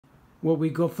What we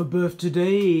got for birth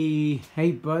today?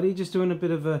 Hey buddy, just doing a bit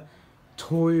of a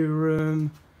toy room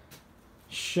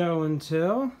show and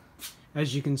tell.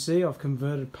 As you can see, I've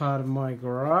converted part of my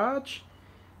garage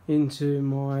into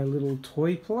my little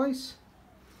toy place,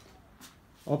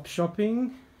 op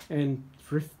shopping and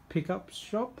thrift pickup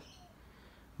shop.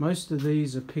 Most of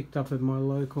these are picked up at my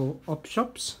local op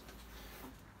shops.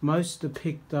 Most are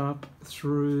picked up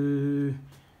through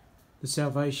the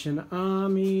Salvation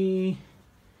Army,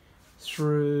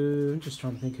 through, just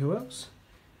trying to think who else.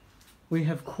 We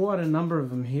have quite a number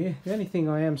of them here. The only thing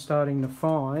I am starting to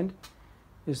find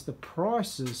is the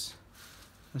prices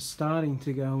are starting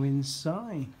to go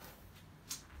insane.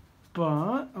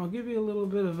 But I'll give you a little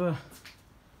bit of a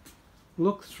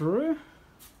look through.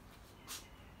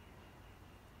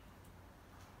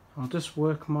 I'll just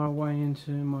work my way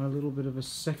into my little bit of a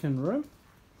second room.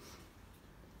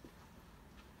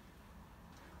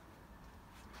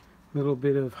 Little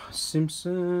bit of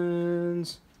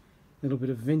Simpsons, little bit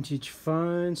of vintage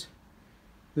phones,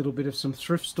 little bit of some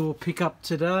thrift store pickup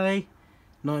today,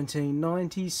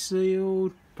 1990s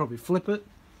sealed, probably flip it.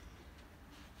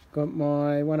 Got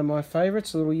one of my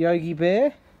favourites, a little Yogi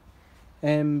Bear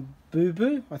and Boo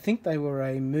Boo. I think they were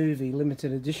a movie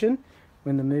limited edition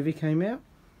when the movie came out.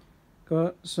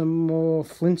 Got some more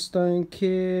Flintstone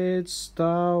Kids,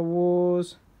 Star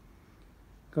Wars.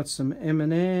 Got some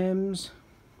M&Ms.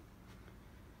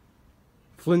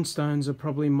 Flintstones are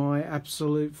probably my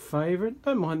absolute favourite.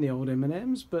 Don't mind the old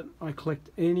M&Ms, but I collect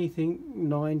anything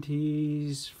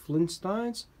 90s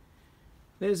Flintstones.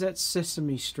 There's that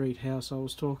Sesame Street house I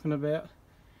was talking about.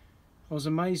 I was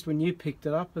amazed when you picked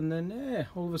it up, and then yeah,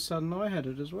 all of a sudden I had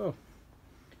it as well.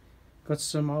 Got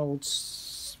some old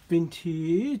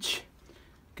vintage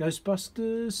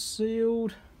Ghostbusters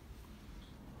sealed.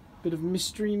 Bit of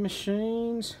Mystery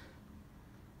Machines.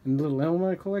 And a little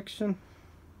Elmo collection.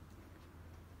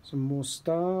 Some more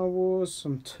Star Wars,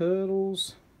 some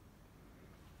Turtles.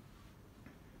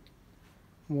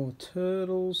 More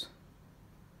Turtles.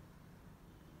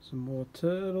 Some more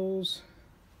Turtles.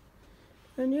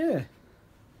 And yeah.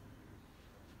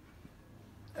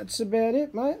 That's about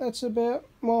it, mate. That's about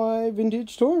my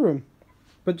vintage toy room.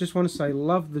 But just want to say,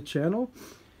 love the channel.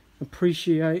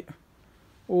 Appreciate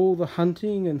all the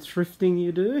hunting and thrifting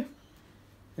you do.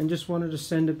 And just wanted to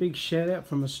send a big shout out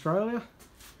from Australia.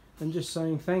 And just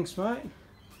saying thanks, mate.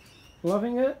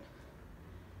 Loving it.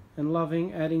 And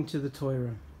loving adding to the toy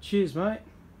room. Cheers, mate.